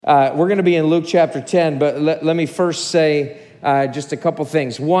We're going to be in Luke chapter 10, but let me first say just a couple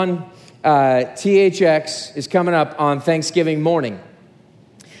things. One, THX is coming up on Thanksgiving morning.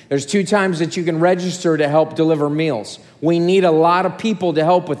 There's 2 times that you can register to help deliver meals. We need a lot of people to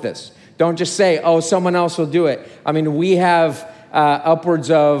help with this. Don't just say, oh, someone else will do it. I mean, we have upwards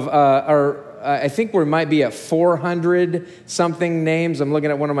of, I think we might be at 400 something names. I'm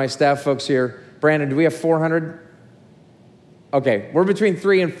looking at one of my staff folks here. Brandon, do we have 400? Okay, we're between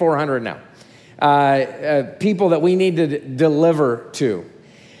 300 and 400 now. People that we need to deliver to.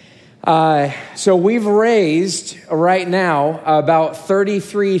 So we've raised right now about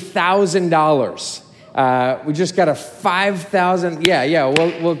 $33,000. We just got a 5,000. Yeah.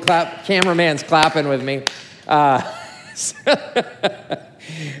 We'll clap. Cameraman's clapping with me.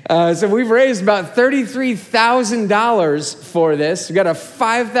 So we've raised about $33,000 for this. We got a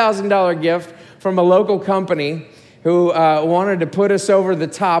 $5,000 gift from a local company who wanted to put us over the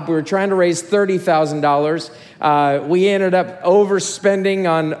top. We were trying to raise $30,000. We ended up overspending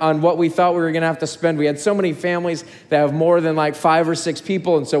on what we thought we were going to have to spend. We had so many families that have more than like 5 or 6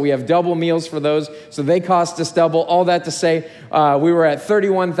 people, and so we have double meals for those. So they cost us double. All that to say, we were at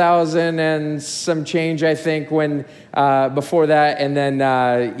 $31,000 and some change, I think, when before that, and then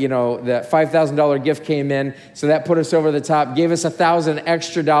that $5,000 gift came in, so that put us over the top, gave us $1,000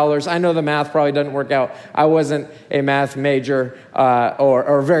 extra dollars. I know the math probably doesn't work out. I wasn't a math major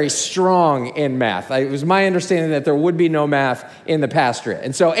or very strong in math. It was my understanding that there would be no math in the pastorate.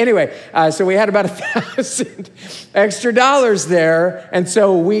 And so anyway, so we had about $1,000 extra dollars there, and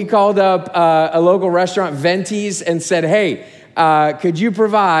so we called up a local restaurant, Venti's, and said, hey, could you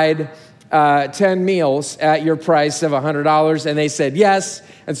provide 10 meals at your price of $100? And they said yes.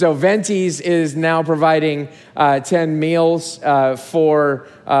 And so Venti's is now providing 10 meals for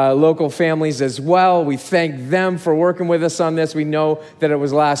local families as well. We thank them for working with us on this. We know that it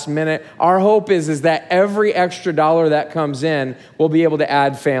was last minute. Our hope is that every extra dollar that comes in will be able to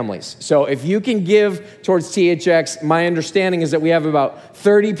add families. So if you can give towards THX, my understanding is that we have about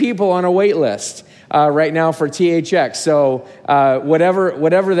 30 people on a wait list right now for THX. So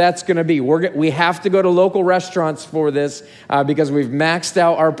whatever that's going to be, we have to go to local restaurants for this because we've maxed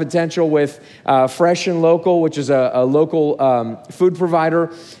out our potential with Fresh and Local, which is a local food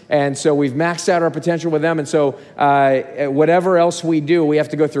provider. And so we've maxed out our potential with them. And so whatever else we do, we have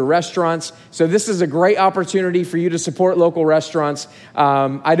to go through restaurants. So this is a great opportunity for you to support local restaurants.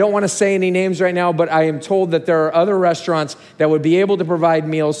 I don't want to say any names right now, but I am told that there are other restaurants that would be able to provide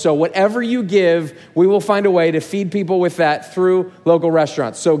meals. So whatever you give, we will find a way to feed people with that through local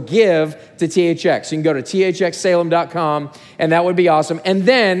restaurants. So give to THX. You can go to thxsalem.com, and that would be awesome. And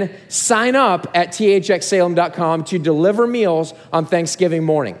then sign up at thxsalem.com to deliver meals on Thanksgiving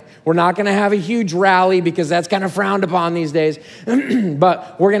morning. We're not going to have a huge rally because that's kind of frowned upon these days,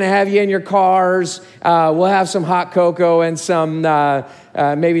 but we're going to have you in your cars. We'll have some hot cocoa and some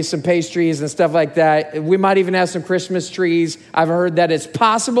maybe some pastries and stuff like that. We might even have some Christmas trees. I've heard that it's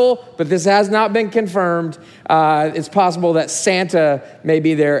possible, but this has not been confirmed. It's possible that Santa may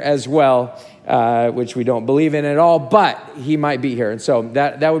be there as well, which we don't believe in at all, but he might be here. And so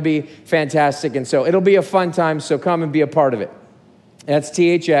that would be fantastic. And so it'll be a fun time, so come and be a part of it. That's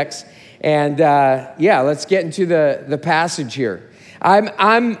THX. And let's get into the passage here.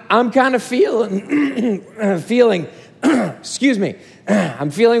 I'm kind of feeling, excuse me, I'm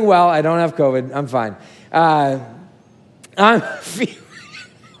feeling well. I don't have COVID. I'm fine. I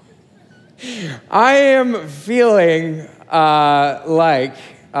am feeling like,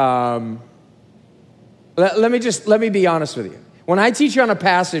 let me be honest with you. When I teach on a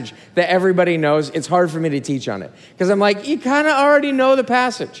passage that everybody knows, it's hard for me to teach on it. Because I'm like, you kind of already know the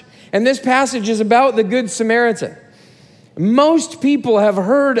passage. And this passage is about the Good Samaritan. Most people have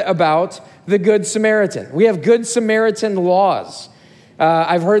heard about the Good Samaritan. We have Good Samaritan laws.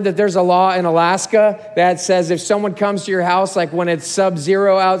 I've heard that there's a law in Alaska that says if someone comes to your house, like when it's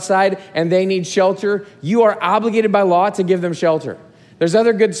sub-zero outside and they need shelter, you are obligated by law to give them shelter. There's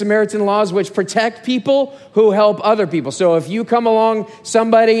other Good Samaritan laws which protect people who help other people. So if you come along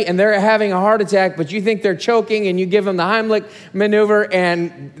somebody and they're having a heart attack, but you think they're choking and you give them the Heimlich maneuver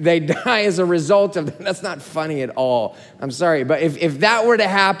and they die as a result of that, that's not funny at all. I'm sorry. But if that were to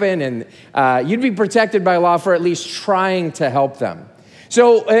happen, and you'd be protected by law for at least trying to help them.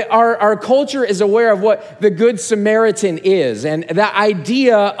 So our culture is aware of what the Good Samaritan is, and the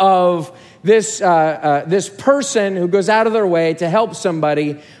idea of this person who goes out of their way to help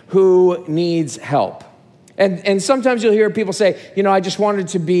somebody who needs help. And sometimes you'll hear people say, I just wanted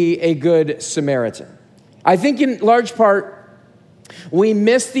to be a good Samaritan. I think in large part, we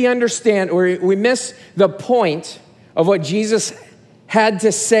miss the point of what Jesus had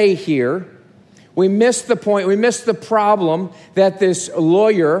to say here. We missed the point. We missed the problem that this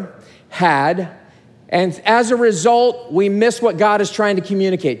lawyer had. And as a result, we miss what God is trying to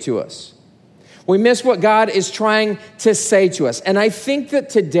communicate to us. We miss what God is trying to say to us. And I think that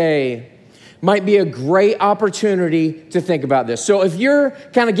today might be a great opportunity to think about this. So if you're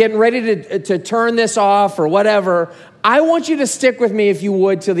kind of getting ready to turn this off or whatever, I want you to stick with me, if you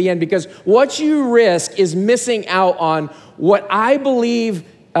would, till the end, because what you risk is missing out on what I believe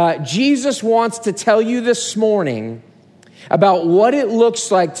Jesus wants to tell you this morning about what it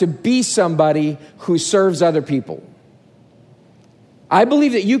looks like to be somebody who serves other people. I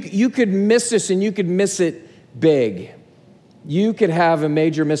believe that you could miss this, and you could miss it big. You could have a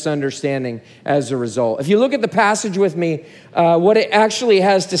major misunderstanding as a result. If you look at the passage with me, what it actually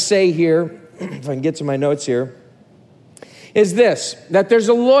has to say here, if I can get to my notes here, is this, that there's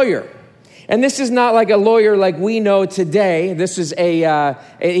a lawyer. And this is not like a lawyer like we know today. This is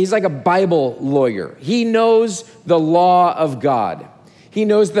he's like a Bible lawyer. He knows the law of God. He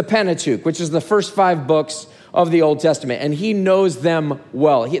knows the Pentateuch, which is the first 5 books of the Old Testament, and he knows them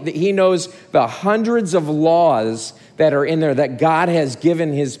well. He knows the hundreds of laws that are in there that God has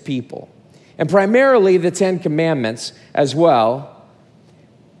given his people, and primarily the 10 Commandments as well.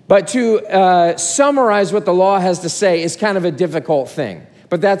 But to summarize what the law has to say is kind of a difficult thing.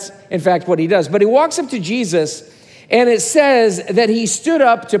 But that's, in fact, what he does. But he walks up to Jesus, and it says that he stood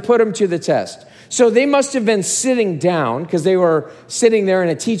up to put him to the test. So they must have been sitting down, because they were sitting there in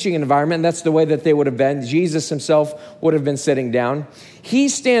a teaching environment. And that's the way that they would have been. Jesus himself would have been sitting down. He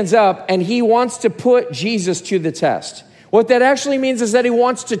stands up, and he wants to put Jesus to the test. What that actually means is that he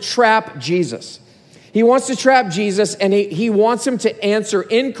wants to trap Jesus. He wants to trap Jesus, and he wants him to answer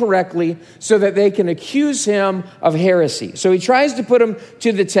incorrectly so that they can accuse him of heresy. So he tries to put him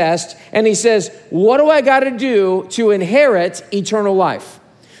to the test, and he says, what do I got to do to inherit eternal life?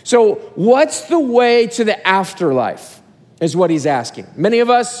 So what's the way to the afterlife is what he's asking. Many of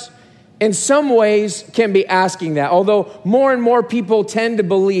us, in some ways, can be asking that, although more and more people tend to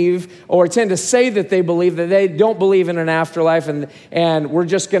believe or tend to say that they believe that they don't believe in an afterlife and we're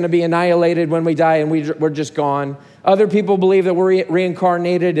just going to be annihilated when we die and we're just gone. Other people believe that we're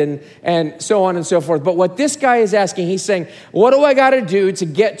reincarnated and so on and so forth. But what this guy is asking, he's saying, what do I got to do to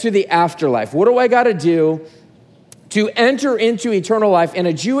get to the afterlife? What do I got to do to enter into eternal life? In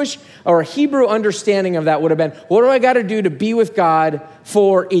a Jewish or a Hebrew understanding of that would have been, what do I got to do to be with God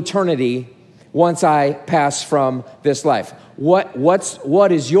for eternity once I pass from this life?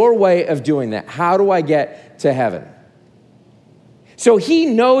 What is your way of doing that? How do I get to heaven? So he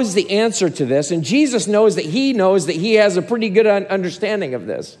knows the answer to this, and Jesus knows that he has a pretty good understanding of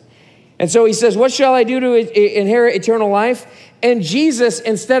this. And so he says, what shall I do to inherit eternal life? And Jesus,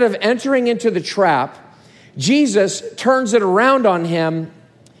 instead of entering into the trap, Jesus turns it around on him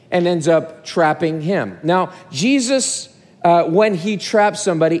and ends up trapping him. Now, Jesus, when he traps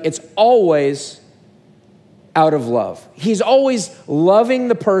somebody, it's always out of love. He's always loving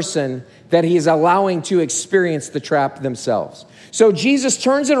the person that he's allowing to experience the trap themselves. So Jesus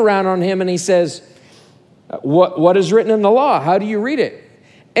turns it around on him and he says, what is written in the law? How do you read it?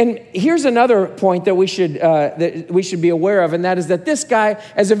 And here's another point that we should be aware of, and that is that this guy,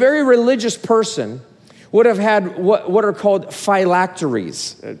 as a very religious person, would have had what are called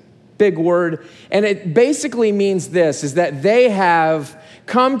phylacteries, a big word. And it basically means this, is that they have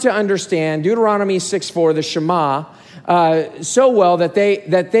come to understand Deuteronomy 6:4, the Shema, so well that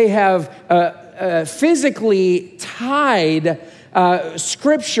they have physically tied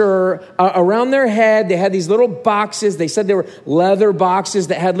scripture around their head. They had these little boxes. They said they were leather boxes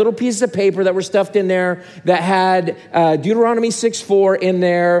that had little pieces of paper that were stuffed in there that had Deuteronomy 6:4 in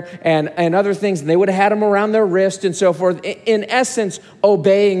there and other things. And they would have had them around their wrist and so forth, in essence,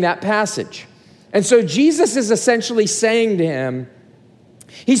 obeying that passage. And so Jesus is essentially saying to him,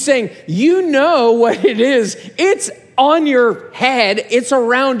 he's saying, you know what it is. It's on your head. It's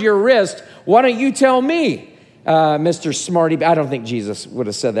around your wrist. Why don't you tell me? Mr. Smarty, I don't think Jesus would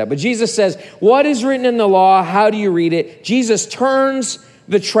have said that, but Jesus says, what is written in the law? How do you read it? Jesus turns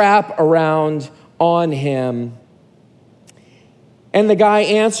the trap around on him. And the guy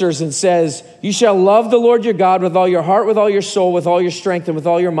answers and says, you shall love the Lord your God with all your heart, with all your soul, with all your strength, and with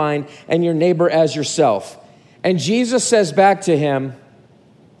all your mind, and your neighbor as yourself. And Jesus says back to him,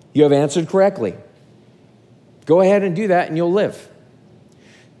 you have answered correctly. Go ahead and do that and you'll live.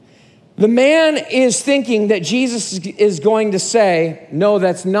 The man is thinking that Jesus is going to say, no,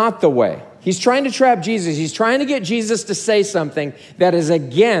 that's not the way. He's trying to trap Jesus. He's trying to get Jesus to say something that is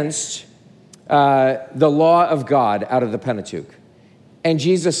against the law of God out of the Pentateuch. And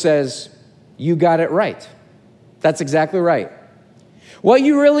Jesus says, you got it right. That's exactly right. What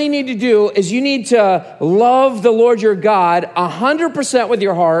you really need to do is you need to love the Lord your God 100% with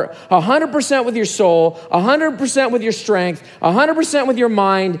your heart, 100% with your soul, 100% with your strength, 100% with your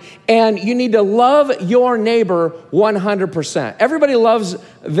mind, and you need to love your neighbor 100%. Everybody loves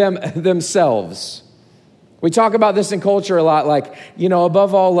themselves. We talk about this in culture a lot, like,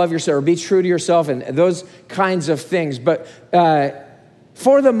 above all, love yourself, or be true to yourself, and those kinds of things. But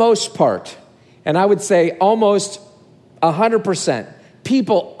for the most part, and I would say almost 100%,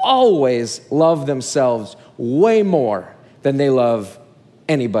 people always love themselves way more than they love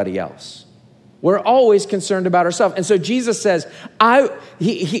anybody else. We're always concerned about ourselves. And so Jesus says,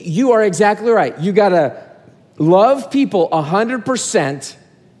 you are exactly right. You got to love people 100%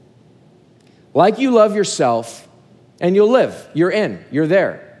 like you love yourself, and you'll live. You're in. You're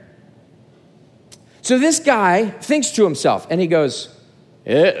there. So this guy thinks to himself, and he goes,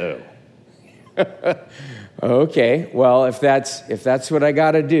 uh-oh. Okay, well, if that's what I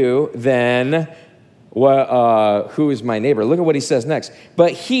got to do, then who is my neighbor? Look at what he says next.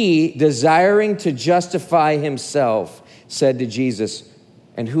 But he, desiring to justify himself, said to Jesus,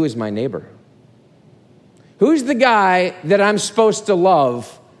 and who is my neighbor? Who's the guy that I'm supposed to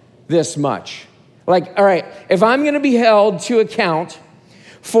love this much? Like, all right, if I'm going to be held to account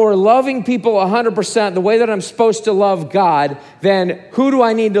for loving people 100% the way that I'm supposed to love God, then who do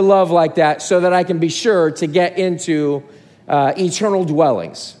I need to love like that so that I can be sure to get into eternal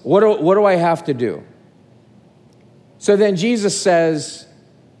dwellings? What do I have to do? So then Jesus says,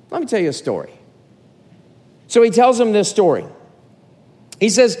 let me tell you a story. So he tells him this story. He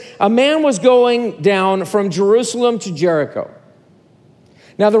says, a man was going down from Jerusalem to Jericho.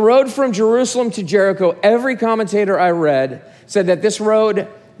 Now, the road from Jerusalem to Jericho, every commentator I read said that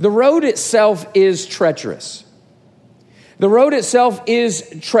the road itself is treacherous. The road itself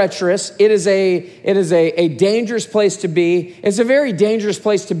is treacherous. It is a dangerous place to be. It's a very dangerous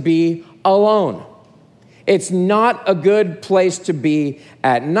place to be alone. It's not a good place to be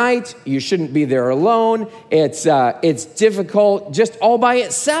at night. You shouldn't be there alone. It's difficult just all by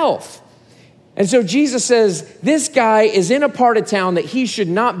itself. And so Jesus says, this guy is in a part of town that he should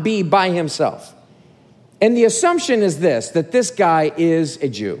not be by himself. And the assumption is that this guy is a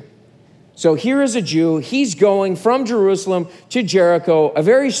Jew. So here is a Jew. He's going from Jerusalem to Jericho, a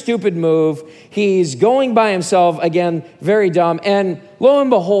very stupid move. He's going by himself, again, very dumb. And lo and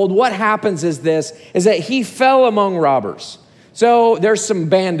behold, what happens is that he fell among robbers. So there's some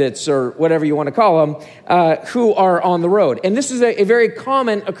bandits, or whatever you want to call them, who are on the road. And this is a very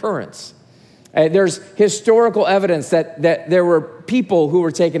common occurrence. There's historical evidence that there were people who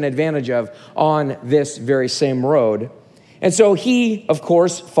were taken advantage of on this very same road. And so he, of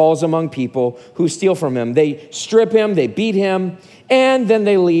course, falls among people who steal from him. They strip him, they beat him, and then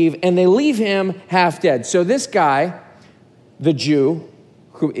they leave, and they leave him half dead. So this guy, the Jew,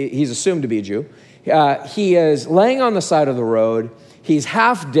 who he's assumed to be a Jew, he is laying on the side of the road. He's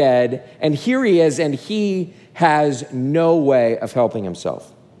half dead, and here he is, and he has no way of helping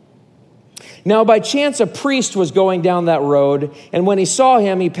himself. Now, by chance, a priest was going down that road, and when he saw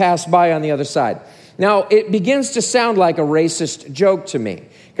him, he passed by on the other side. Now, it begins to sound like a racist joke to me,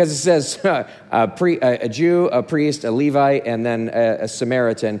 because it says a Jew, a priest, a Levite, and then a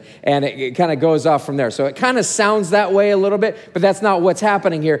Samaritan, and it kind of goes off from there. So it kind of sounds that way a little bit, but that's not what's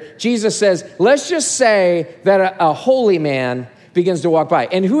happening here. Jesus says, let's just say that a holy man begins to walk by.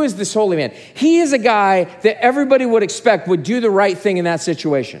 And who is this holy man? He is a guy that everybody would expect would do the right thing in that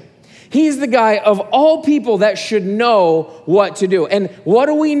situation. He's the guy of all people that should know what to do. And what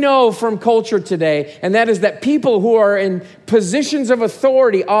do we know from culture today? And that is that people who are in positions of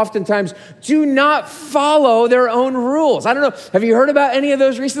authority oftentimes do not follow their own rules. I don't know. Have you heard about any of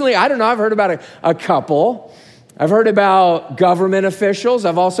those recently? I don't know. I've heard about a couple. I've heard about government officials.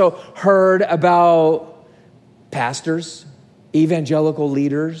 I've also heard about pastors, evangelical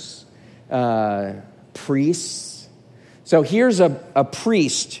leaders, priests. So here's a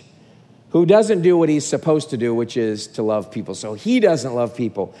priest who doesn't do what he's supposed to do, which is to love people. So he doesn't love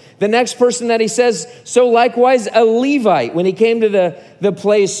people. The next person that he says, so likewise a Levite, when he came to the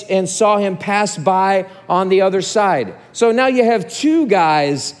place and saw him pass by on the other side. So now you have two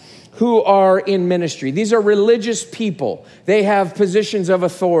guys who are in ministry. These are religious people. They have positions of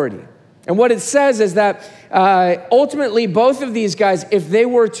authority. And what it says is that ultimately both of these guys, if they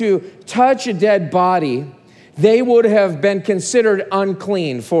were to touch a dead body, they would have been considered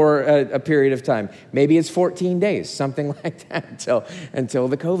unclean for a period of time. Maybe it's 14 days, something like that, until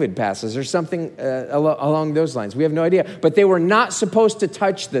the COVID passes or something along those lines. We have no idea. But they were not supposed to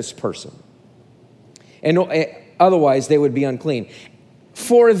touch this person. And otherwise, they would be unclean.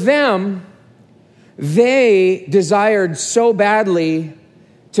 For them, They desired so badly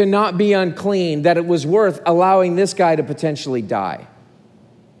to not be unclean that it was worth allowing this guy to potentially die.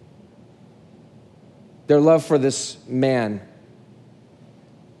 Their love for this man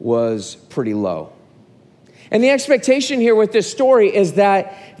was pretty low. And the expectation here with this story is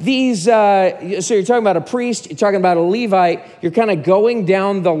that these, so you're talking about a priest, you're talking about a Levite, you're kind of going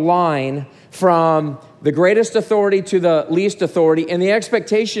down the line from the greatest authority to the least authority. And the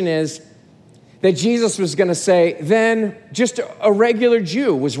expectation is that Jesus was going to say, then just a regular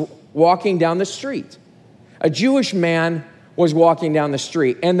Jew was walking down the street. A Jewish man was walking down the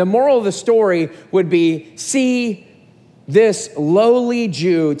street. And the moral of the story would be, see, this lowly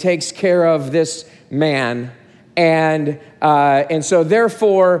Jew takes care of this man. And so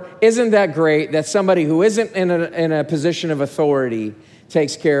therefore, isn't that great that somebody who isn't in a position of authority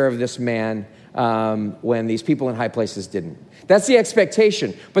takes care of this man when these people in high places didn't? That's the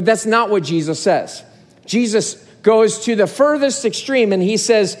expectation, but that's not what Jesus says. Jesus goes to the furthest extreme and he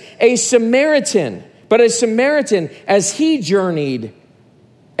says, a Samaritan as he journeyed,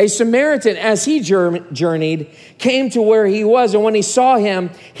 came to where he was, and when he saw him,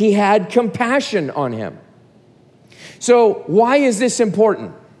 he had compassion on him. So why is this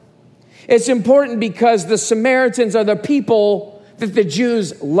important? It's important because the Samaritans are the people that the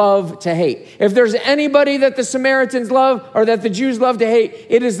Jews love to hate. If there's anybody that the Samaritans love or that the Jews love to hate,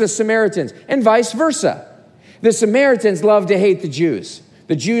 it is the Samaritans, and vice versa. The Samaritans love to hate the Jews.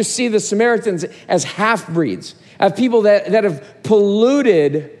 The Jews see the Samaritans as half-breeds, as people that have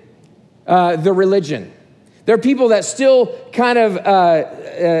polluted the religion. They're people that still kind of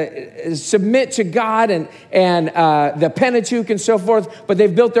submit to God and the Pentateuch and so forth, but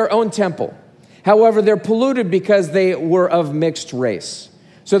they've built their own temple. However, they're polluted because they were of mixed race.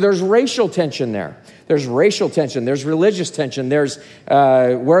 So there's racial tension there. There's racial tension. There's religious tension. There's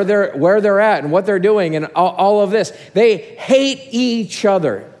where they're at and what they're doing and all of this. They hate each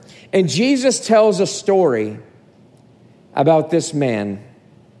other. And Jesus tells a story about this man,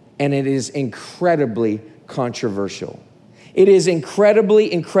 and it is incredibly controversial. It is incredibly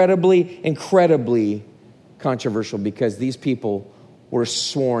controversial because these people were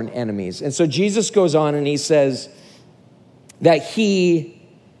sworn enemies. And so Jesus goes on and he says that he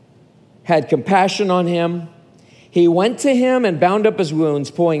had compassion on him. He went to him and bound up his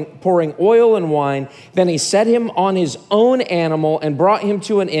wounds, pouring oil and wine. Then he set him on his own animal and brought him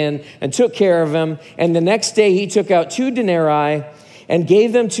to an inn and took care of him. And the next day he took out 2 denarii and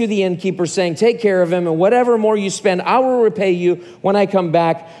gave them to the innkeeper, saying, take care of him, and whatever more you spend, I will repay you when I come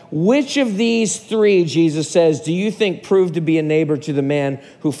back. Which of these 3, Jesus says, do you think proved to be a neighbor to the man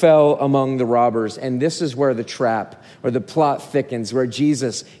who fell among the robbers? And this is where the trap or the plot thickens, where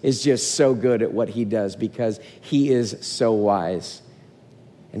Jesus is just so good at what he does because he is so wise.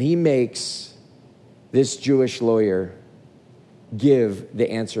 And he makes this Jewish lawyer give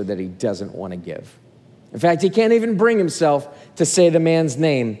the answer that he doesn't want to give. In fact, he can't even bring himself to say the man's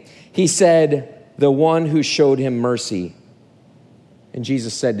name. He said, the one who showed him mercy. And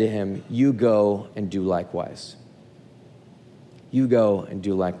Jesus said to him, you go and do likewise. You go and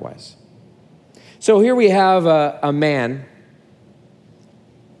do likewise. So here we have a man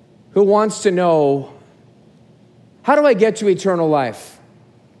who wants to know, how do I get to eternal life?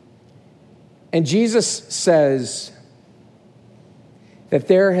 And Jesus says that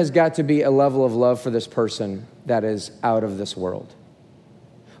there has got to be a level of love for this person that is out of this world.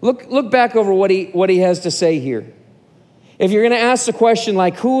 Look back over what he has to say here. If you're going to ask the question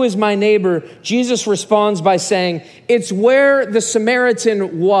like, who is my neighbor? Jesus responds by saying, it's where the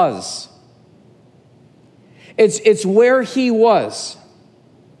Samaritan was. It's where he was.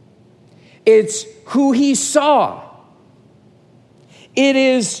 It's who he saw. It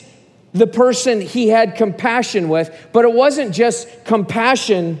is the person he had compassion with, but it wasn't just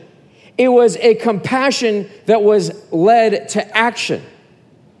compassion. It was a compassion that was led to action.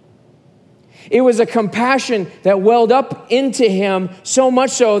 It was a compassion that welled up into him so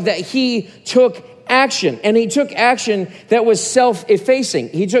much so that he took action. And he took action that was self-effacing.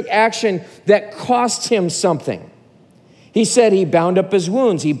 He took action that cost him something. He said he bound up his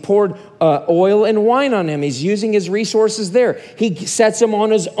wounds. He poured oil and wine on him. He's using his resources there. He sets him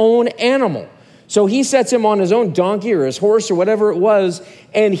on his own animal. So he sets him on his own donkey or his horse or whatever it was,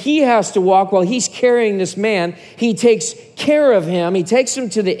 and he has to walk while he's carrying this man. He takes care of him. He takes him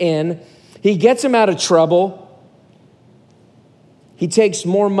to the inn. He gets him out of trouble. He takes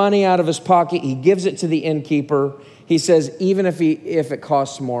more money out of his pocket. He gives it to the innkeeper. He says, even if it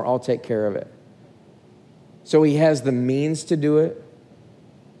costs more, I'll take care of it. So he has the means to do it.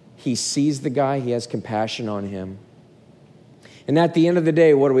 He sees the guy. He has compassion on him. And at the end of the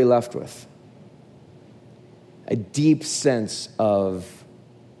day, what are we left with? a deep sense of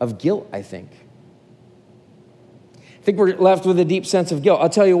guilt, I think. I think we're left with a deep sense of guilt. I'll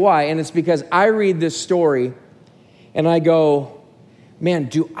tell you why, and it's because I read this story and I go, man,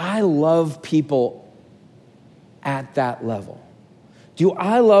 do I love people at that level? Do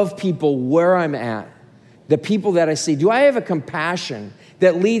I love people where I'm at? The people that I see? Do I have a compassion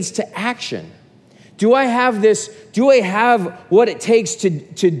that leads to action? Do I have what it takes to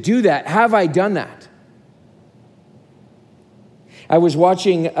do that? Have I done that? I was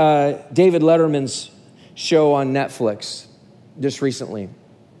watching David Letterman's show on Netflix just recently,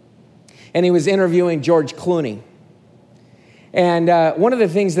 and he was interviewing George Clooney. And one of the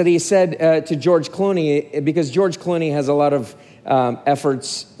things that he said to George Clooney, because George Clooney has a lot of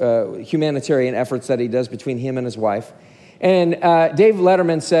efforts, humanitarian efforts that he does between him and his wife. And Dave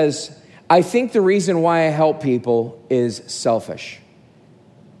Letterman says, I think the reason why I help people is selfish,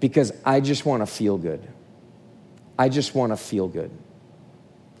 because I just want to feel good. I just want to feel good.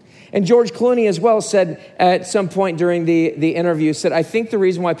 And George Clooney as well said at some point during the interview, said, I think the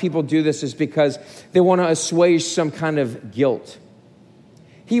reason why people do this is because they want to assuage some kind of guilt.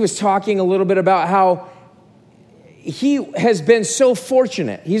 He was talking a little bit about how he has been so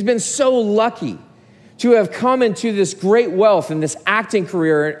fortunate. He's been so lucky to have come into this great wealth and this acting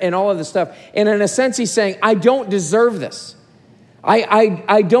career and all of this stuff. And in a sense, he's saying, I don't deserve this.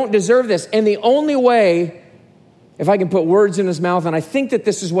 I don't deserve this. And the only way, if I can put words in his mouth, and I think that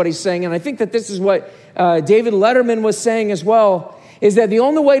this is what he's saying, and I think that this is what David Letterman was saying as well, is that the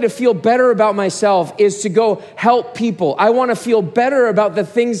only way to feel better about myself is to go help people. I want to feel better about the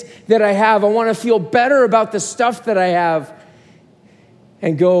things that I have. I want to feel better about the stuff that I have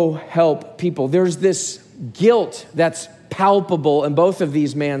and go help people. There's this guilt that's palpable in both of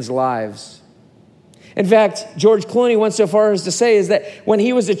these men's lives. In fact, George Clooney went so far as to say is that when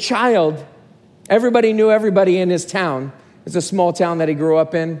he was a child, everybody knew everybody in his town. It's a small town that he grew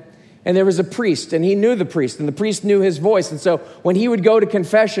up in. And there was a priest, and he knew the priest, and the priest knew his voice. And so when he would go to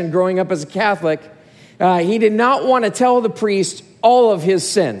confession growing up as a Catholic, he did not want to tell the priest all of his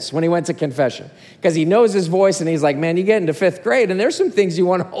sins when he went to confession, because he knows his voice, and he's like, man, you get into 5th grade, and there's some things you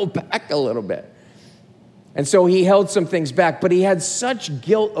want to hold back a little bit. And so he held some things back, but he had such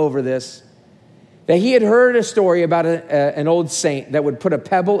guilt over this that he had heard a story about an old saint that would put a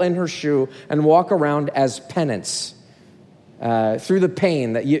pebble in her shoe and walk around as penance. Through the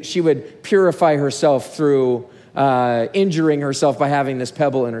pain that she would purify herself through injuring herself by having this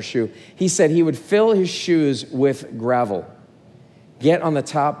pebble in her shoe. He said he would fill his shoes with gravel, get on the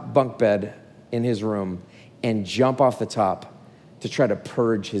top bunk bed in his room, and jump off the top to try to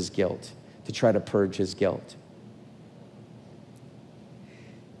purge his guilt,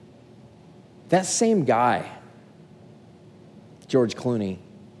 That same guy, George Clooney,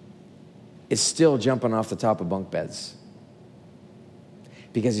 is still jumping off the top of bunk beds,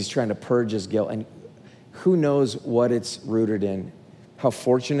 because he's trying to purge his guilt. And who knows what it's rooted in, how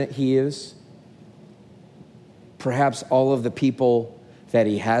fortunate he is. Perhaps all of the people that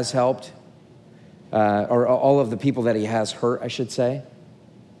he has helped, or all of the people that he has hurt, I should say.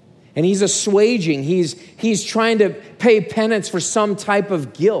 And he's assuaging, he's trying to pay penance for some type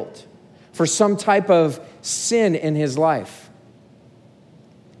of guilt, for some type of sin in his life.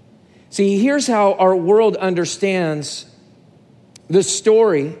 See, here's how our world understands the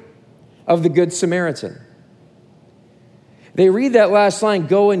story of the Good Samaritan. They read that last line,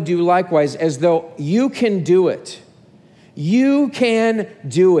 go and do likewise, as though you can do it. You can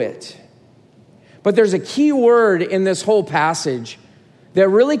do it. But there's a key word in this whole passage that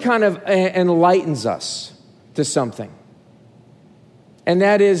really kind of enlightens us to something. And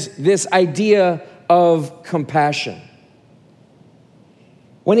that is this idea of compassion.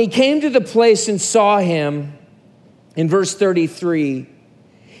 When he came to the place and saw him, in verse 33,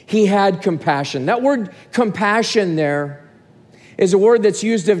 he had compassion. That word compassion there is a word that's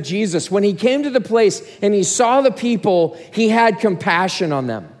used of Jesus. When he came to the place and he saw the people, he had compassion on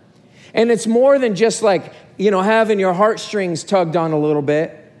them. And it's more than just like, having your heartstrings tugged on a little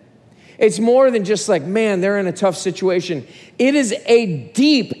bit. It's more than just like, man, they're in a tough situation. It is a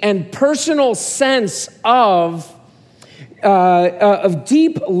deep and personal sense of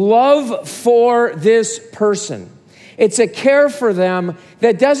deep love for this person. It's a care for them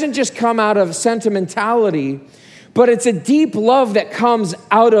that doesn't just come out of sentimentality, but it's a deep love that comes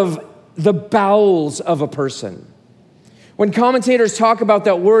out of the bowels of a person. When commentators talk about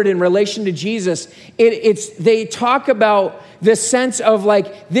that word in relation to Jesus, they talk about the sense of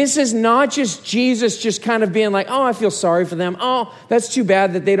like, this is not just Jesus just kind of being like, oh, I feel sorry for them. Oh, that's too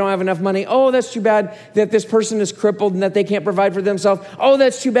bad that they don't have enough money. Oh, that's too bad that this person is crippled and that they can't provide for themselves. Oh,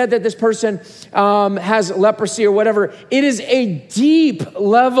 that's too bad that this person has leprosy or whatever. It is a deep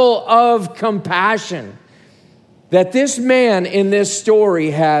level of compassion that this man in this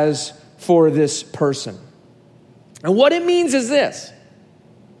story has for this person. And what it means is this.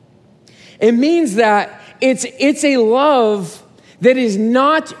 It means that it's a love that is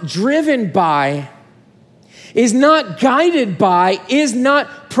not driven by, is not guided by, is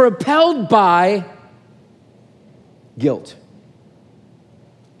not propelled by guilt,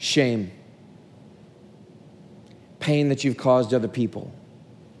 shame, pain that you've caused other people,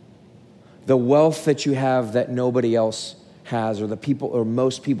 the wealth that you have that nobody else has, or the people, or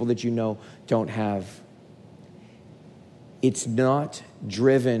most people that you know don't have. It's not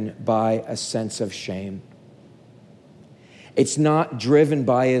driven by a sense of shame. It's not driven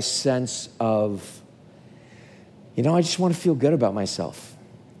by a sense of, I just want to feel good about myself.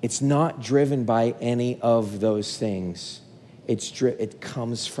 It's not driven by any of those things. It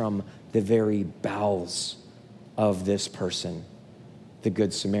comes from the very bowels of this person, the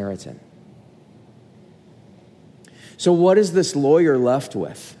Good Samaritan. So what is this lawyer left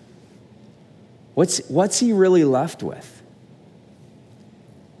with? What's he really left with?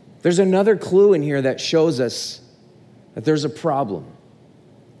 There's another clue in here that shows us that there's a problem.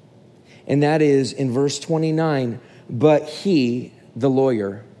 And that is in verse 29, but he, the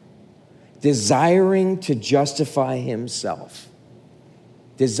lawyer, desiring to justify himself.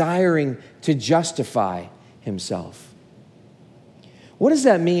 Desiring to justify himself. What does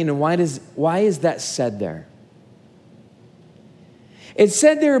that mean, and why is that said there? It's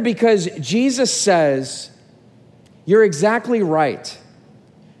said there because Jesus says, you're exactly right.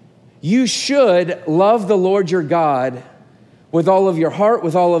 You should love the Lord your God with all of your heart,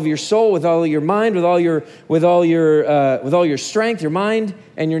 with all of your soul, with all of your mind, with all your strength, your mind,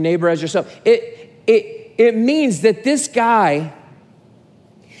 and your neighbor as yourself. It means that this guy,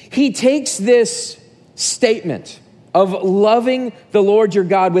 he takes this statement of loving the Lord your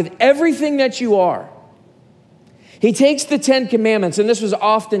God with everything that you are. He takes the 10 commandments, and this was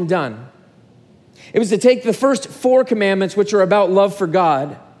often done. It was to take the first 4 commandments, which are about love for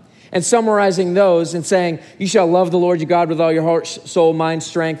God, and summarizing those and saying, you shall love the Lord your God with all your heart, soul, mind,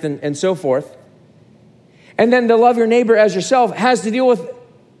 strength, and so forth. And then to love your neighbor as yourself has to deal with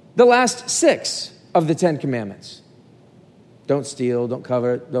the last 6 of the 10 commandments. Don't steal, don't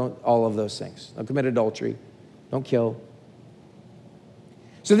covet, don't all of those things. Don't commit adultery, don't kill.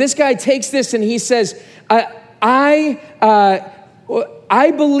 So this guy takes this and he says,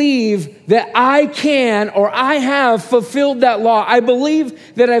 I believe that I can, or I have fulfilled that law. I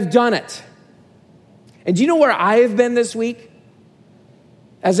believe that I've done it. And do you know where I have been this week?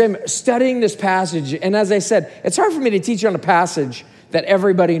 As I'm studying this passage, and as I said, it's hard for me to teach on a passage that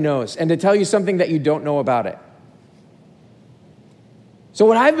everybody knows and to tell you something that you don't know about it. So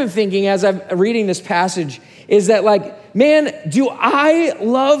what I've been thinking as I'm reading this passage is that, like, man, do I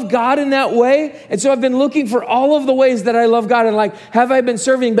love God in that way? And so I've been looking for all of the ways that I love God and, like, have I been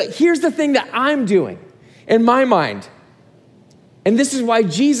serving? But here's the thing that I'm doing in my mind. And this is why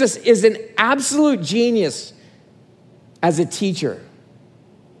Jesus is an absolute genius as a teacher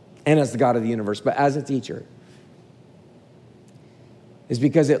and as the God of the universe, but as a teacher, is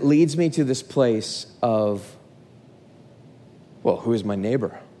because it leads me to this place of, well, who is my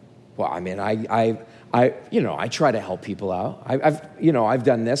neighbor? Well, I mean, I try to help people out. I've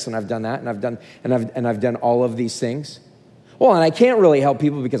done this and I've done that and I've done all of these things. Well, and I can't really help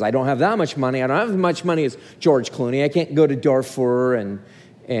people because I don't have that much money. I don't have as much money as George Clooney. I can't go to Darfur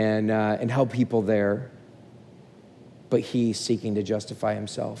and help people there. But he's seeking to justify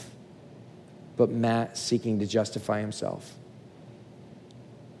himself. But Matt seeking to justify himself.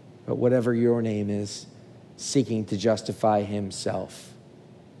 But whatever your name is, seeking to justify himself.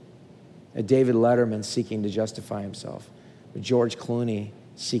 A David Letterman seeking to justify himself. A George Clooney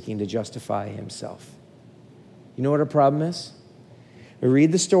seeking to justify himself. You know what our problem is? We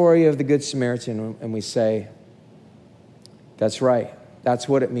read the story of the Good Samaritan and we say, that's right. That's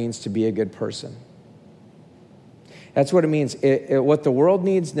what it means to be a good person. That's what it means. What the world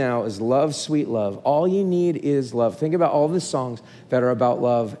needs now is love, sweet love. All you need is love. Think about all the songs that are about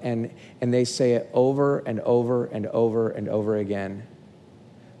love, and they say it over and over and over and over again.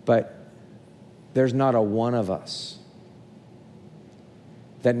 But there's not a one of us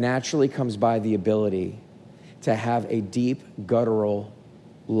that naturally comes by the ability to have a deep, guttural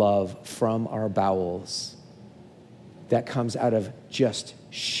love from our bowels that comes out of just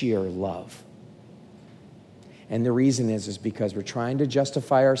sheer love. And the reason is because we're trying to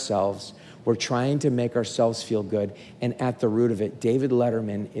justify ourselves. We're trying to make ourselves feel good. And at the root of it, David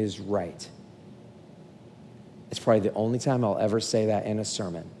Letterman is right. It's probably the only time I'll ever say that in a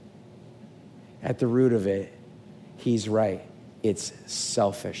sermon. At the root of it, he's right. It's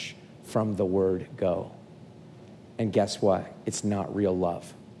selfish from the word go. And guess what? It's not real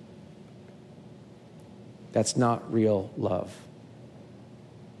love. That's not real love.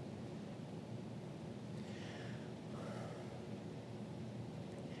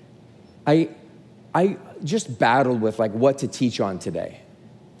 I just battled with like what to teach on today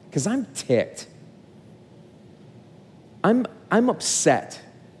because I'm ticked. I'm upset.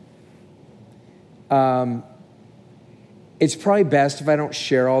 It's probably best if I don't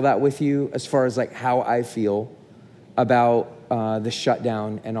share all that with you as far as like how I feel about the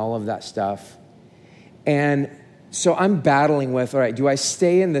shutdown and all of that stuff. And so I'm battling with, all right, do I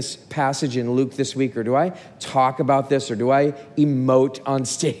stay in this passage in Luke this week, or do I talk about this, or do I emote on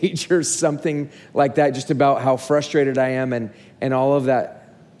stage or something like that, just about how frustrated I am and all of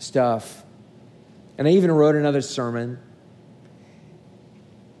that stuff. And I even wrote another sermon.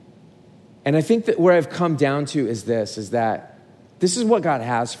 And I think that where I've come down to is that this is what God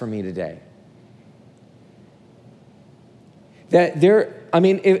has for me today.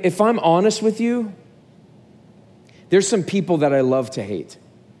 If I'm honest with you, there's some people that I love to hate.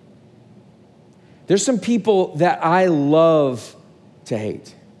 There's some people that I love to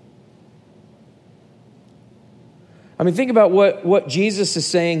hate. I mean, think about what Jesus is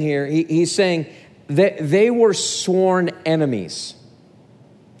saying here. He's saying that they were sworn enemies,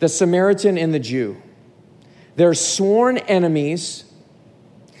 the Samaritan and the Jew. They're sworn enemies.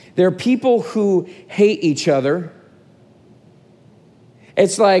 They're people who hate each other.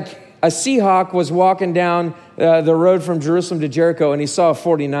 It's like a Seahawk was walking down the road from Jerusalem to Jericho, and he saw a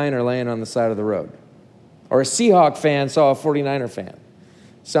 49er laying on the side of the road. Or a Seahawk fan saw a 49er fan.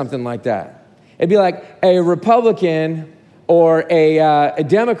 Something like that. It'd be like a Republican or a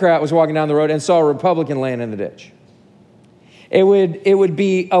Democrat was walking down the road and saw a Republican laying in the ditch. It would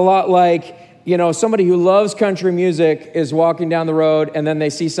be a lot like, somebody who loves country music is walking down the road and then they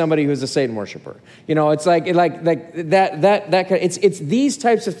see somebody who's a Satan worshiper. It's like that. It's these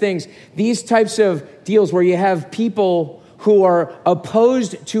types of things, these types of deals where you have people who are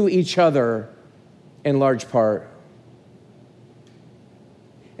opposed to each other in large part.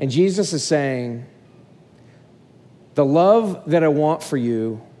 And Jesus is saying, the love that I want for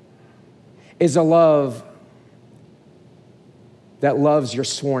you is a love that loves your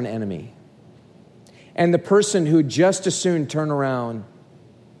sworn enemy. And the person who just as soon turn around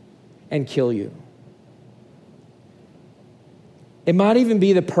and kill you. It might even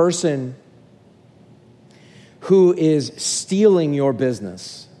be the person who is stealing your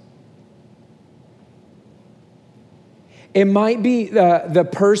business. It might be the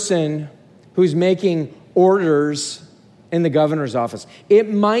person who's making orders in the governor's office. It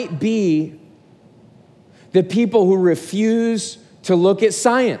might be the people who refuse to look at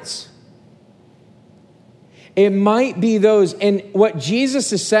science. It might be those. And what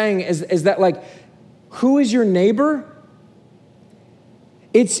Jesus is saying is that, like, who is your neighbor?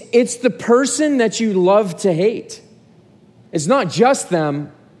 It's the person that you love to hate. It's not just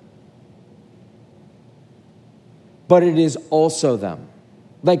them, but it is also them.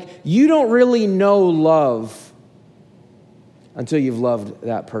 Like, you don't really know love until you've loved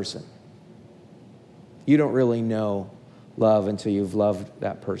that person. You don't really know love until you've loved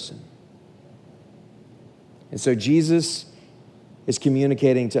that person. And so Jesus is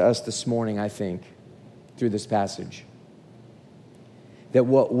communicating to us this morning, I think, through this passage, that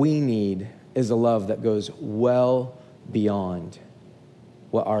what we need is a love that goes well beyond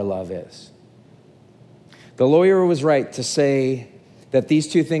what our love is. The lawyer was right to say that these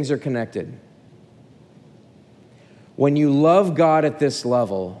two things are connected. When you love God at this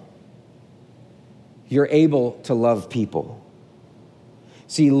level, you're able to love people.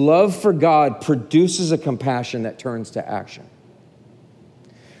 See, love for God produces a compassion that turns to action.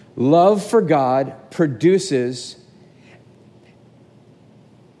 Love for God produces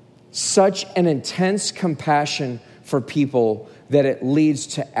such an intense compassion for people that it leads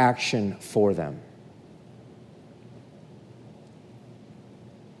to action for them.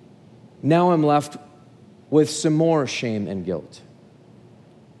 Now I'm left with some more shame and guilt.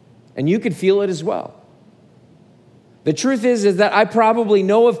 And you could feel it as well. The truth is that I probably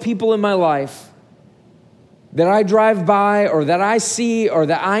know of people in my life that I drive by or that I see or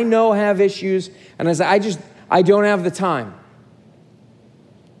that I know have issues, and I say, I don't have the time.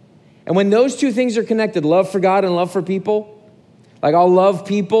 And when those two things are connected, love for God and love for people, like I'll love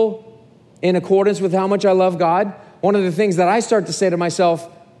people in accordance with how much I love God. One of the things that I start to say to myself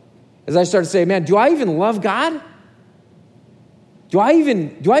is I start to say, man, do I even love God? Do I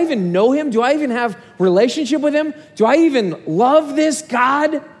even know him? Do I even have relationship with him? Do I even love this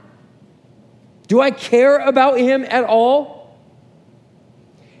God? Do I care about him at all?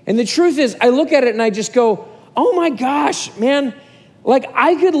 And the truth is, I look at it and I just go, oh my gosh, man, like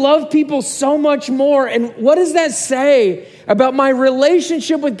I could love people so much more. And what does that say about my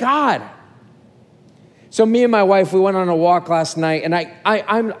relationship with God? So me and my wife, we went on a walk last night, and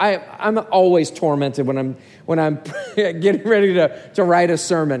I'm always tormented when I'm getting ready to write a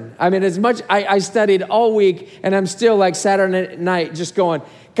sermon. I mean, as much I studied all week, and I'm still like Saturday night just going,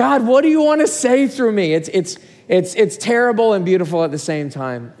 God, what do you want to say through me? It's terrible and beautiful at the same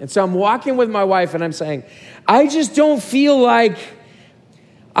time. And so I'm walking with my wife, and I'm saying, I just don't feel like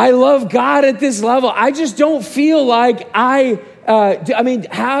I love God at this level. I just don't feel like have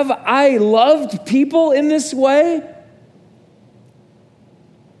I loved people in this way?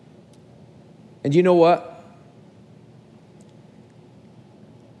 And you know what?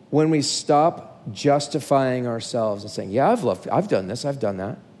 When we stop justifying ourselves and saying, yeah, I've done this, I've done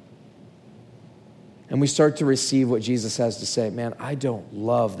that. And we start to receive what Jesus has to say, man, I don't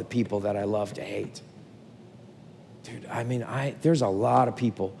love the people that I love to hate. Dude, there's a lot of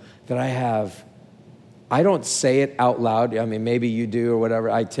people that I don't say it out loud. I mean, maybe you do or whatever.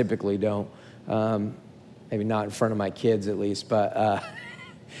 I typically don't. Maybe not in front of my kids at least, but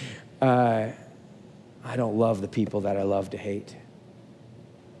I don't love the people that I love to hate.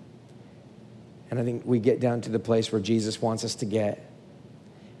 And I think we get down to the place where Jesus wants us to get,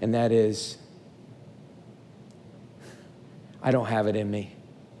 and that is, I don't have it in me.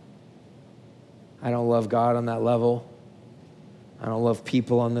 I don't love God on that level. I don't love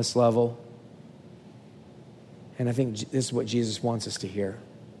people on this level. And I think this is what Jesus wants us to hear.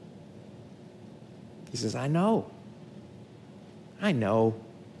 He says, I know. I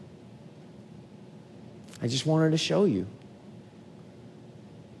just wanted to show you.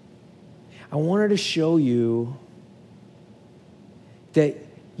 I wanted to show you that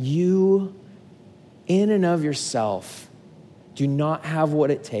you, in and of yourself, do not have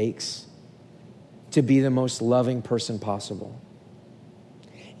what it takes to be the most loving person possible.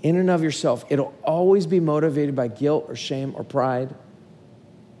 In and of yourself, it'll always be motivated by guilt or shame or pride.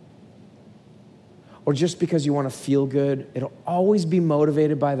 Or just because you want to feel good, it'll always be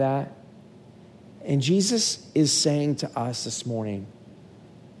motivated by that. And Jesus is saying to us this morning,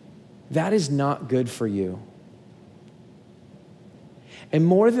 that is not good for you. And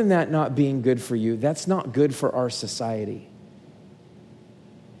more than that not being good for you, that's not good for our society.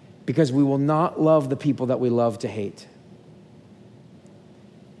 Because we will not love the people that we love to hate.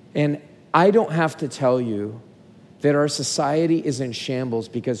 And I don't have to tell you that our society is in shambles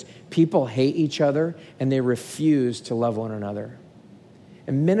because people hate each other and they refuse to love one another.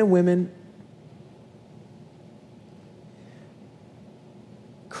 And men and women,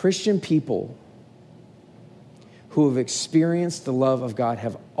 Christian people who have experienced the love of God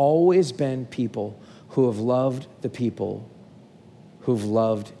have always been people who have loved the people who've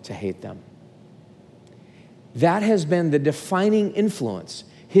loved to hate them. That has been the defining influence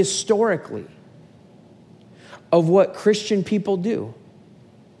historically of what Christian people do.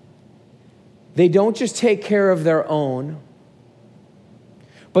 They don't just take care of their own,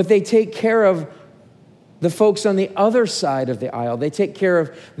 but they take care of the folks on the other side of the aisle. They take care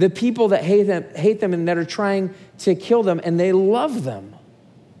of the people that hate them and that are trying to kill them, and they love them.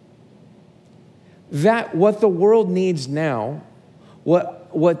 That what the world needs now,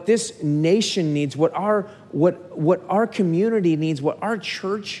 what this nation needs, what our community needs, what our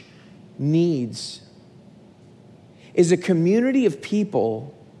church needs is a community of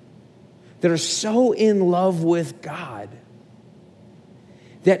people that are so in love with God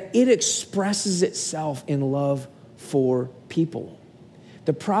that it expresses itself in love for people.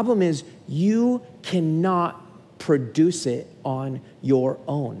 The problem is you cannot produce it on your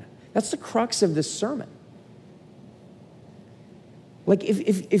own. That's the crux of this sermon. Like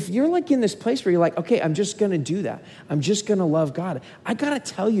if you're like in this place where you're like, okay, I'm just going to do that. I'm just going to love God. I got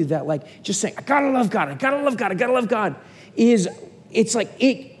to tell you that like just saying, I got to love God. I got to love God. I got to love God it's like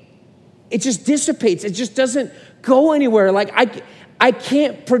it just dissipates. It just doesn't go anywhere. Like I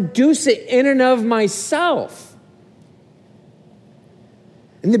can't produce it in and of myself.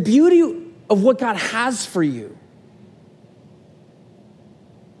 And the beauty of what God has for you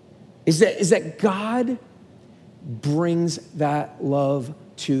is that God brings that love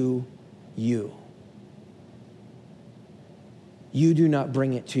to you. you do not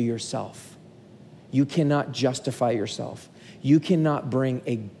bring it to yourself. You cannot justify yourself. You cannot bring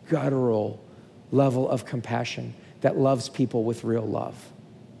a guttural level of compassion that loves people with real love.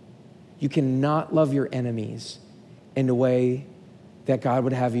 You cannot love your enemies in a way that God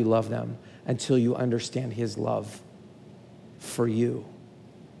would have you love them until you understand his love for you.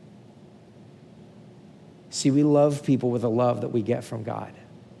 See, we love people with a love that we get from God.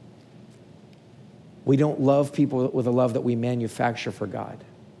 We don't love people with a love that we manufacture for God.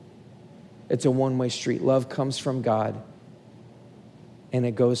 It's a one-way street. Love comes from God, and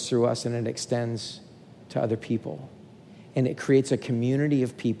it goes through us, and it extends to other people. And it creates a community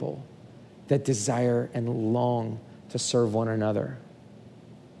of people that desire and long to serve one another.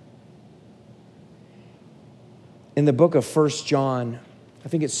 In the book of 1 John, I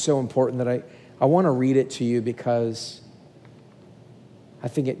think it's so important that I want to read it to you because I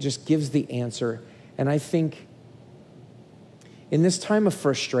think it just gives the answer. And I think in this time of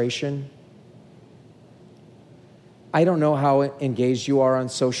frustration, I don't know how engaged you are on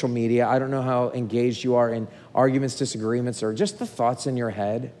social media. I don't know how engaged you are in arguments, disagreements, or just the thoughts in your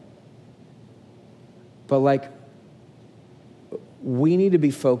head. But we need to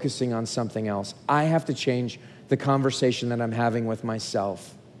be focusing on something else. I have to change the conversation that I'm having with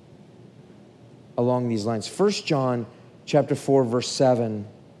myself along these lines. 1 John chapter 4, verse 7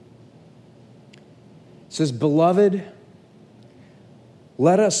 says, "Beloved,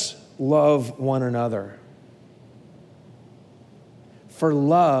 let us love one another. For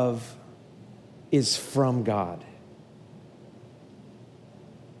love is from God.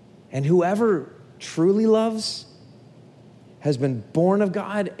 And whoever truly loves has been born of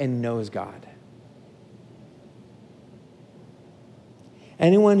God and knows God.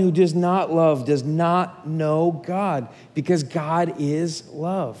 Anyone who does not love does not know God, because God is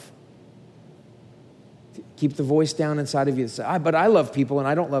love." Keep the voice down inside of you. Say, but I love people and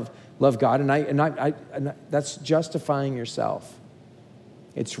I don't love God. And that's justifying yourself.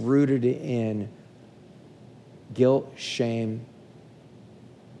 It's rooted in guilt, shame,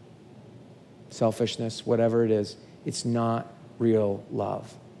 selfishness, whatever it is. It's not real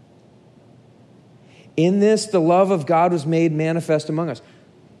love. In this, the love of God was made manifest among us.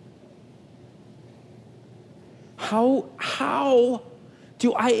 How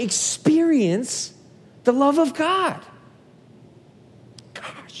do I experience the love of God?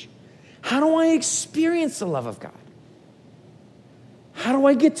 Gosh, how do I experience the love of God? How do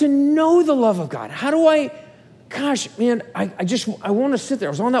I get to know the love of God? How do I, I want to sit there.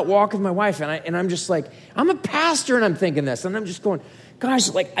 I was on that walk with my wife, and I'm just like, I'm a pastor, and I'm thinking this, and I'm just going, gosh,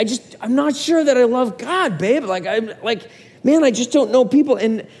 I'm not sure that I love God, babe. I just don't know people.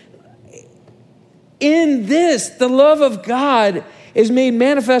 And in this, the love of God is made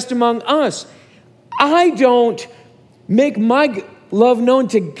manifest among us. I don't make my love known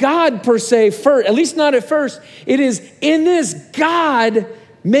to God per se first, at least not at first. It is in this, God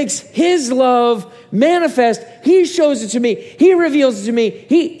makes his love manifest. He shows it to me. He reveals it to me.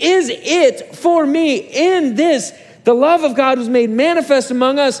 He is it for me. In this, the love of God was made manifest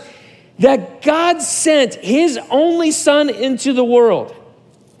among us, that God sent his only Son into the world.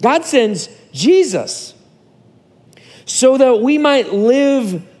 God sends Jesus so that we might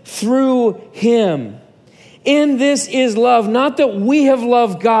live through him. In this is love, not that we have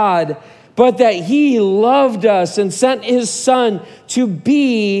loved God, but that he loved us and sent his Son to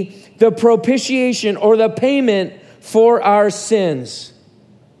be the propitiation or the payment for our sins.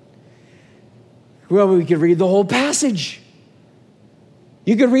 Well, we could read the whole passage.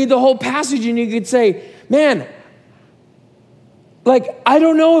 You could read the whole passage and you could say, man, I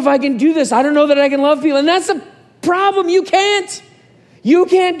don't know if I can do this. I don't know that I can love people. And that's the problem. You can't. You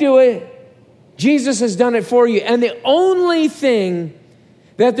can't do it. Jesus has done it for you. And the only thing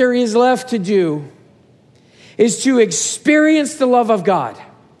that there is left to do is to experience the love of God,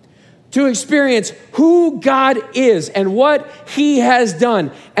 to experience who God is and what he has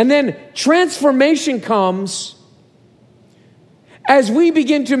done. And then transformation comes as we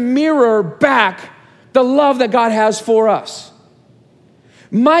begin to mirror back the love that God has for us.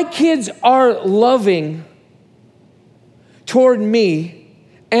 My kids are loving toward me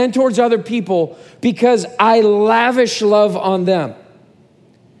and towards other people because I lavish love on them.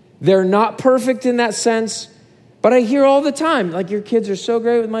 They're not perfect in that sense, but I hear all the time, your kids are so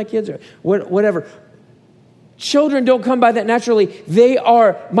great with my kids, or whatever. Children don't come by that naturally.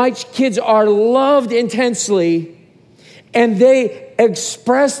 My kids are loved intensely, and they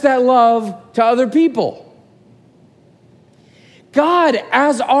express that love to other people. God,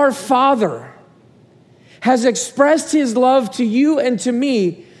 as our Father, has expressed his love to you and to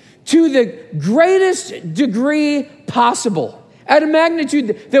me to the greatest degree possible. at a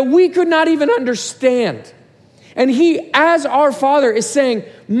magnitude that we could not even understand. And he, as our Father, is saying,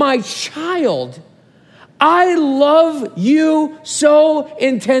 my child, I love you so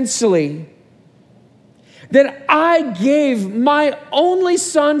intensely that I gave my only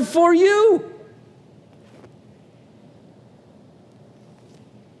son for you.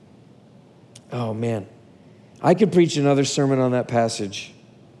 Oh man, I could preach another sermon on that passage.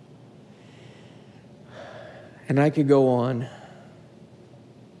 And I could go on.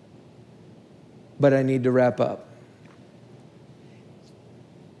 But I need to wrap up.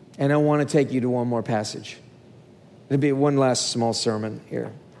 And I want to take you to one more passage. There'll be one last small sermon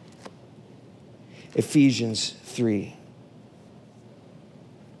here. Ephesians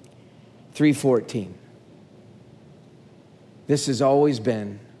 3:14. This has always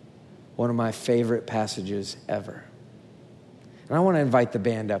been one of my favorite passages ever. And I want to invite the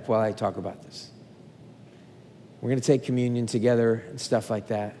band up while I talk about this. We're going to take communion together and stuff like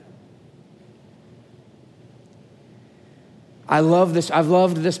that. I love this. I've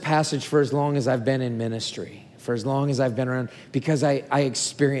loved this passage for as long as I've been in ministry, for as long as I've been around, because I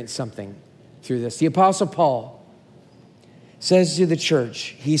experienced something through this. The Apostle Paul says to the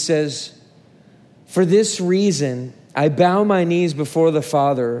church, he says, for this reason, I bow my knees before the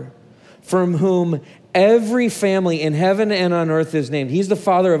Father, from whom every family in heaven and on earth is named. He's the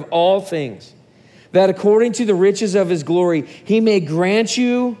Father of all things, that according to the riches of his glory, he may grant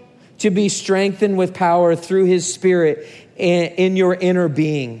you to be strengthened with power through his Spirit in your inner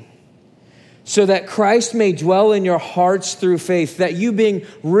being, so that Christ may dwell in your hearts through faith, that you being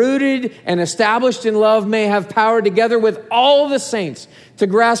rooted and established in love may have power together with all the saints to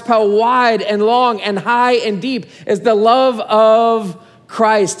grasp how wide and long and high and deep is the love of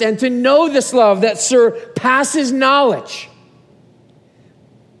Christ, and to know this love that surpasses knowledge.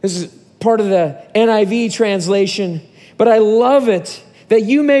 This is part of the NIV translation, but I love it, that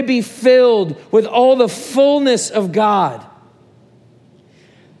you may be filled with all the fullness of God.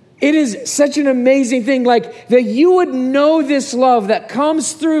 It is such an amazing thing, like that you would know this love that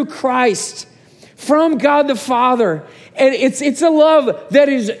comes through Christ from God the Father. And it's a love that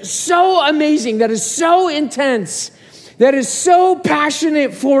is so amazing, that is so intense, that is so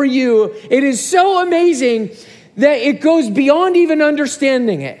passionate for you. It is so amazing that it goes beyond even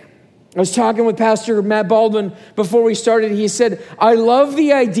understanding it. I was talking with Pastor Matt Baldwin before we started. He said, I love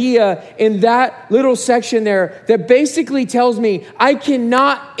the idea in that little section there that basically tells me I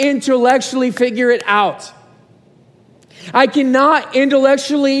cannot intellectually figure it out. I cannot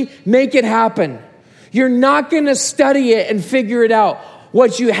intellectually make it happen. You're not going to study it and figure it out.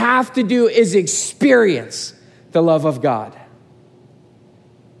 What you have to do is experience the love of God.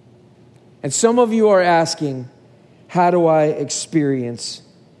 And some of you are asking, how do I experience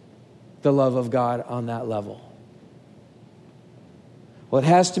the love of God on that level? Well, it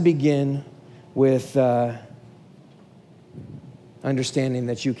has to begin with understanding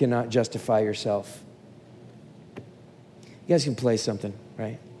that you cannot justify yourself. You guys can play something,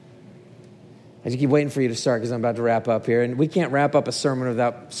 right? I just keep waiting for you to start because I'm about to wrap up here. And we can't wrap up a sermon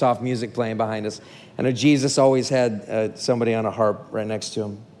without soft music playing behind us. I know Jesus always had somebody on a harp right next to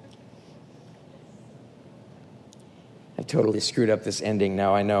him. I totally screwed up this ending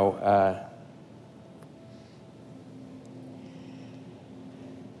now, I know.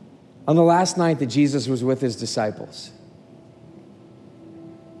 On the last night that Jesus was with his disciples,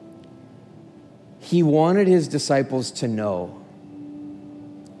 he wanted his disciples to know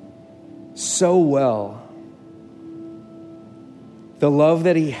so well the love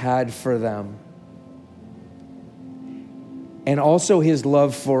that he had for them, and also his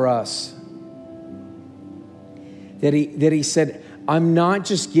love for us. That he said, I'm not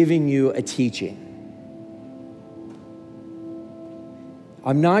just giving you a teaching.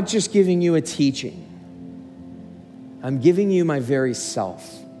 I'm not just giving you a teaching. I'm giving you my very self.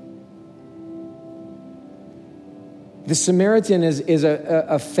 The Samaritan is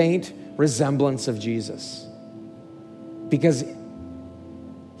a faint resemblance of Jesus because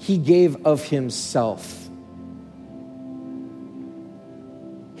he gave of himself.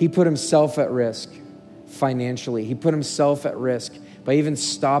 He put himself at risk. Financially, he put himself at risk by even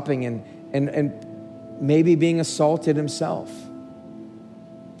stopping and maybe being assaulted himself.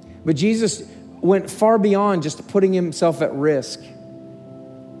 But Jesus went far beyond just putting himself at risk.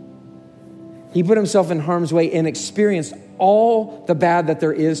 He put himself in harm's way and experienced all the bad that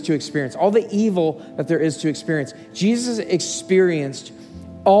there is to experience, all the evil that there is to experience. Jesus experienced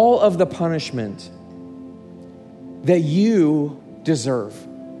all of the punishment that you deserve,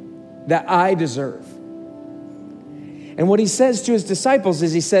 that I deserve. And what he says to his disciples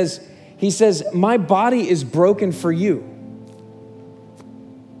is he says, my body is broken for you.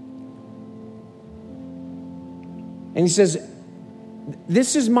 And he says,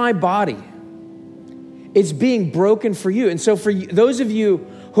 this is my body. It's being broken for you. And so for you, those of you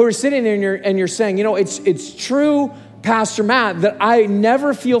who are sitting there and you're saying, it's true, Pastor Matt, that I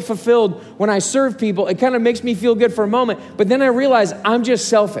never feel fulfilled when I serve people. It kind of makes me feel good for a moment, but then I realize I'm just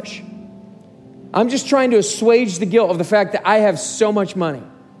selfish. I'm just trying to assuage the guilt of the fact that I have so much money.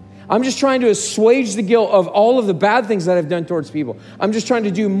 I'm just trying to assuage the guilt of all of the bad things that I've done towards people. I'm just trying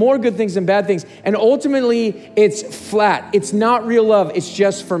to do more good things than bad things. And ultimately, it's flat. It's not real love. It's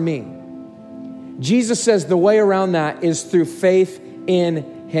just for me. Jesus says the way around that is through faith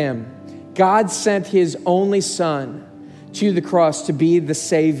in him. God sent his only son to the cross to be the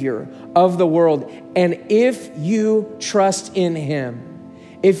Savior of the world. And if you trust in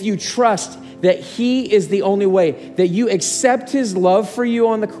him, if you trust that he is the only way, that you accept his love for you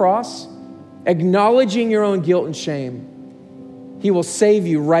on the cross, acknowledging your own guilt and shame, he will save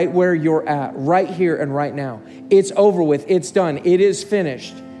you right where you're at, right here and right now. It's over with. It's done. It is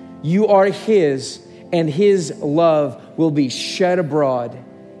finished. You are his, and his love will be shed abroad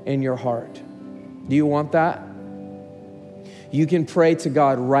in your heart. Do you want that? You can pray to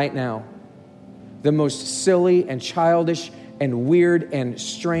God right now. The most silly and childish and weird and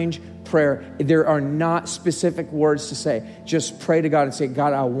strange prayer. There are not specific words to say. Just pray to God and say,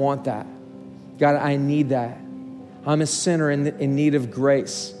 God, I want that. God, I need that. I'm a sinner in need of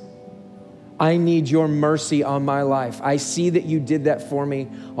grace. I need your mercy on my life. I see that you did that for me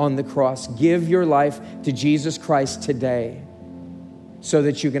on the cross. Give your life to Jesus Christ today so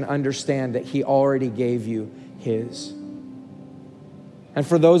that you can understand that he already gave you his. And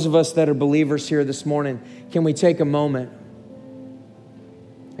for those of us that are believers here this morning, can we take a moment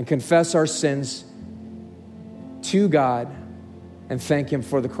and confess our sins to God and thank him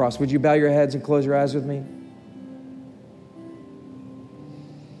for the cross? Would you bow your heads and close your eyes with me?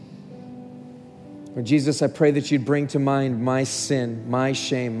 Lord Jesus, I pray that you'd bring to mind my sin, my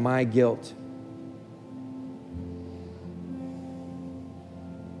shame, my guilt.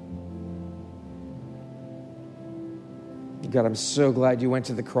 God, I'm so glad you went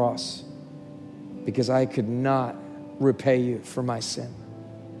to the cross because I could not repay you for my sin,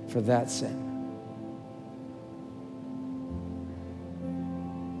 for that sin.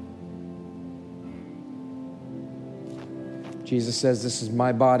 Jesus says, this is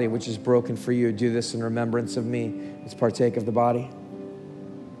my body, which is broken for you. Do this in remembrance of me. Let's partake of the body.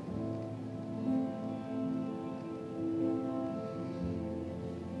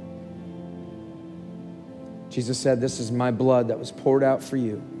 Jesus said, this is my blood that was poured out for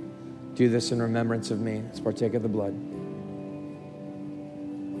you. Do this in remembrance of me. Let's partake of the blood.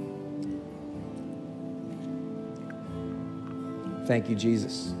 Thank you,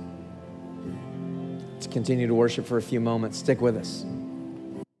 Jesus. Let's continue to worship for a few moments. Stick with us.